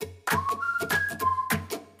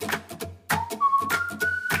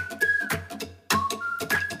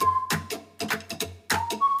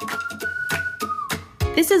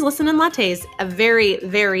This is Listen and Lattes, a very,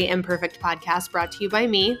 very imperfect podcast brought to you by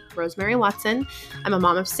me, Rosemary Watson. I'm a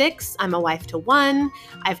mom of 6. I'm a wife to 1.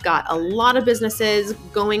 I've got a lot of businesses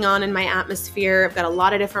going on in my atmosphere. I've got a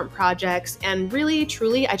lot of different projects, and really,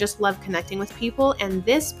 truly, I just love connecting with people. And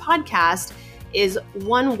this podcast is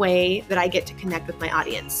one way that I get to connect with my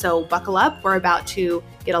audience. So buckle up. We're about to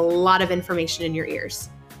get a lot of information in your ears.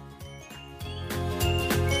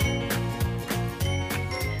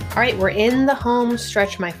 All right, we're in the home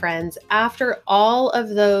stretch, my friends. After all of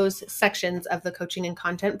those sections of the coaching and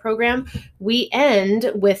content program, we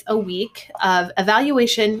end with a week of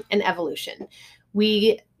evaluation and evolution.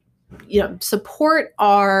 We support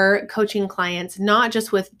our coaching clients, not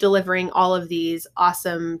just with delivering all of these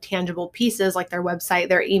awesome tangible pieces like their website,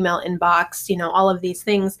 their email inbox, all of these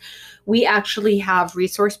things. We actually have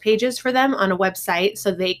resource pages for them on a website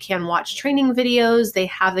so they can watch training videos. They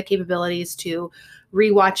have the capabilities to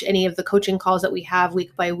rewatch any of the coaching calls that we have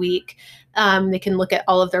week by week. They can look at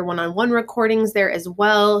all of their one-on-one recordings there as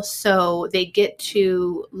well. So they get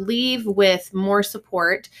to leave with more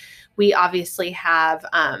support. We obviously have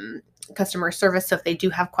customer service. So if they do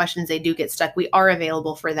have questions, they do get stuck, we are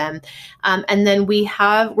available for them. And then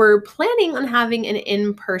we're planning on having an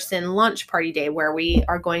in-person launch party day where we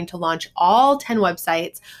are going to launch all 10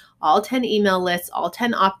 websites, all 10 email lists, all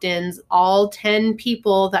 10 opt-ins, all 10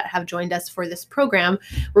 people that have joined us for this program.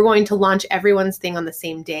 We're going to launch everyone's thing on the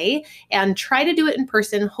same day and try to do it in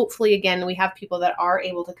person. Hopefully, again, we have people that are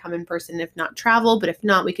able to come in person, if not travel, but if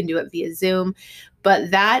not, we can do it via Zoom.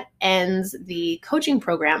 But that ends the coaching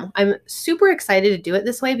program. I'm super excited to do it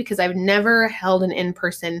this way because I've never held an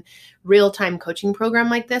in-person real-time coaching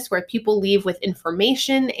program like this where people leave with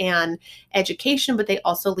information and education, but they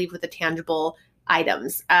also leave with a tangible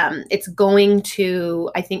items. It's going to,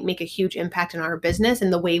 I think, make a huge impact in our business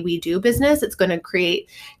and the way we do business. It's going to create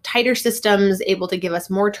tighter systems, able to give us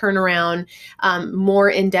more turnaround, more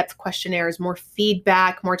in-depth questionnaires, more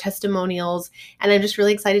feedback, more testimonials. And I'm just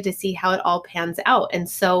really excited to see how it all pans out. And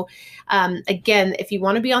so, again, if you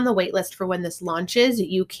want to be on the wait list for when this launches,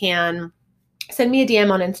 you can send me a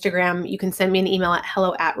DM on Instagram. You can send me an email at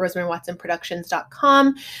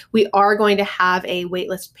hello@rosemarywatsonproductions.com. We are going to have a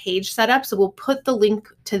waitlist page set up. So we'll put the link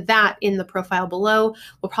to that in the profile below.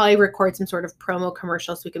 We'll probably record some sort of promo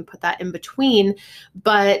commercial so we can put that in between.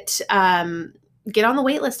 But get on the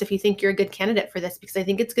wait list if you think you're a good candidate for this, because I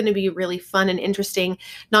think it's going to be really fun and interesting,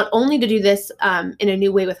 not only to do this in a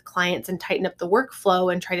new way with clients and tighten up the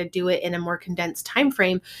workflow and try to do it in a more condensed time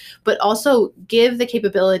frame, but also give the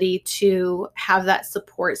capability to have that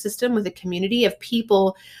support system with a community of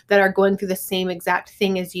people that are going through the same exact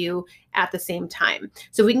thing as you at the same time.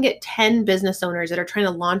 So we can get 10 business owners that are trying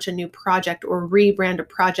to launch a new project or rebrand a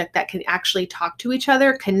project that can actually talk to each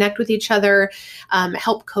other, connect with each other,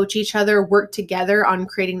 help coach each other, work together on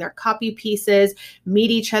creating their copy pieces,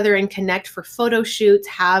 meet each other and connect for photo shoots,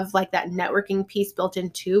 have like that networking piece built in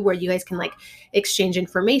too, where you guys can like exchange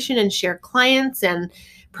information and share clients and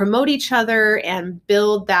promote each other and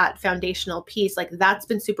build that foundational piece. Like that's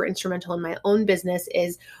been super instrumental in my own business,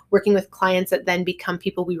 is working with clients that then become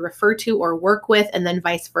people we refer to or work with, and then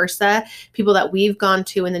vice versa, people that we've gone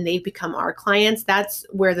to and then they've become our clients. That's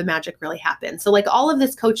where the magic really happens. So like all of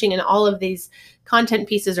this coaching and all of these content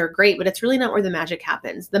pieces are great, but it's really not where the magic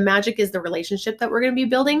happens. The magic is the relationship that we're going to be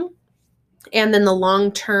building, and then the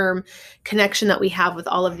long-term connection that we have with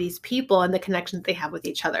all of these people and the connection that they have with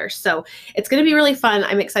each other. So it's going to be really fun.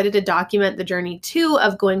 I'm excited to document the journey too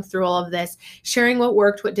of going through all of this, sharing what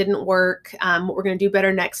worked, what didn't work, what we're going to do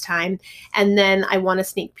better next time. And then I want to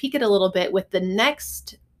sneak peek it a little bit with the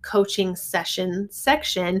next coaching section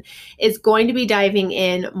is going to be diving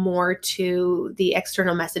in more to the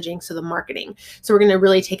external messaging, so the marketing. So we're going to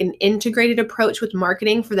really take an integrated approach with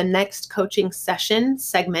marketing for the next coaching session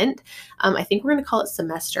segment. I think we're going to call it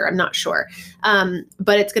semester. I'm not sure.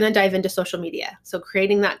 But it's going to dive into social media. So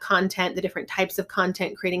creating that content, the different types of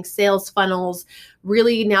content, creating sales funnels,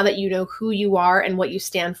 really now that you know who you are and what you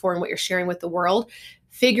stand for and what you're sharing with the world,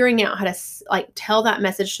 figuring out how to tell that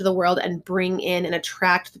message to the world and bring in and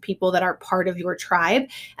attract the people that are part of your tribe,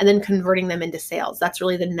 and then converting them into sales. That's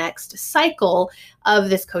really the next cycle of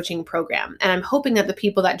this coaching program. And I'm hoping that the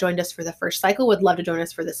people that joined us for the first cycle would love to join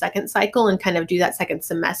us for the second cycle and kind of do that second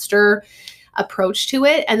semester approach to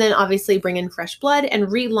it. And then obviously bring in fresh blood and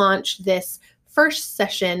relaunch this first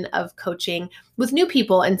session of coaching with new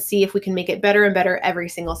people and see if we can make it better and better every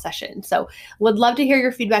single session. So would love to hear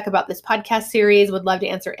your feedback about this podcast series. Would love to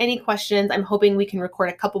answer any questions. I'm hoping we can record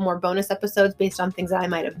a couple more bonus episodes based on things that I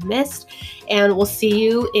might have missed. And we'll see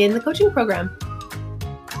you in the coaching program.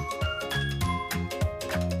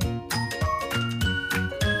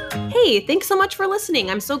 Hey, thanks so much for listening.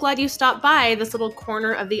 I'm so glad you stopped by this little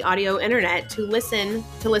corner of the audio internet to listen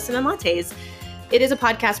on Lattes. It is a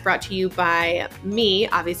podcast brought to you by me,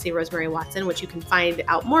 obviously Rosemary Watson, which you can find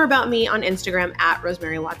out more about me on Instagram at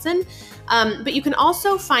Rosemary Watson. But you can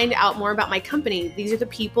also find out more about my company. These are the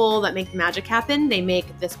people that make the magic happen. They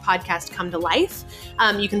make this podcast come to life.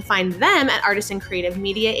 You can find them at Artisan Creative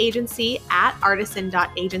Media Agency at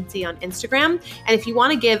artisan.agency on Instagram. And if you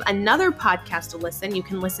want to give another podcast a listen, you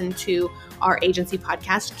can listen to our agency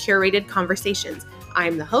podcast, Curated Conversations.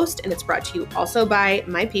 I'm the host, and it's brought to you also by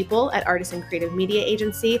my people at Artisan Creative Media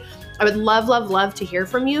Agency. I would love to hear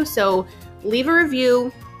from you. So leave a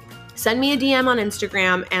review, send me a DM on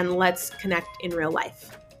Instagram, and let's connect in real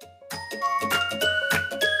life.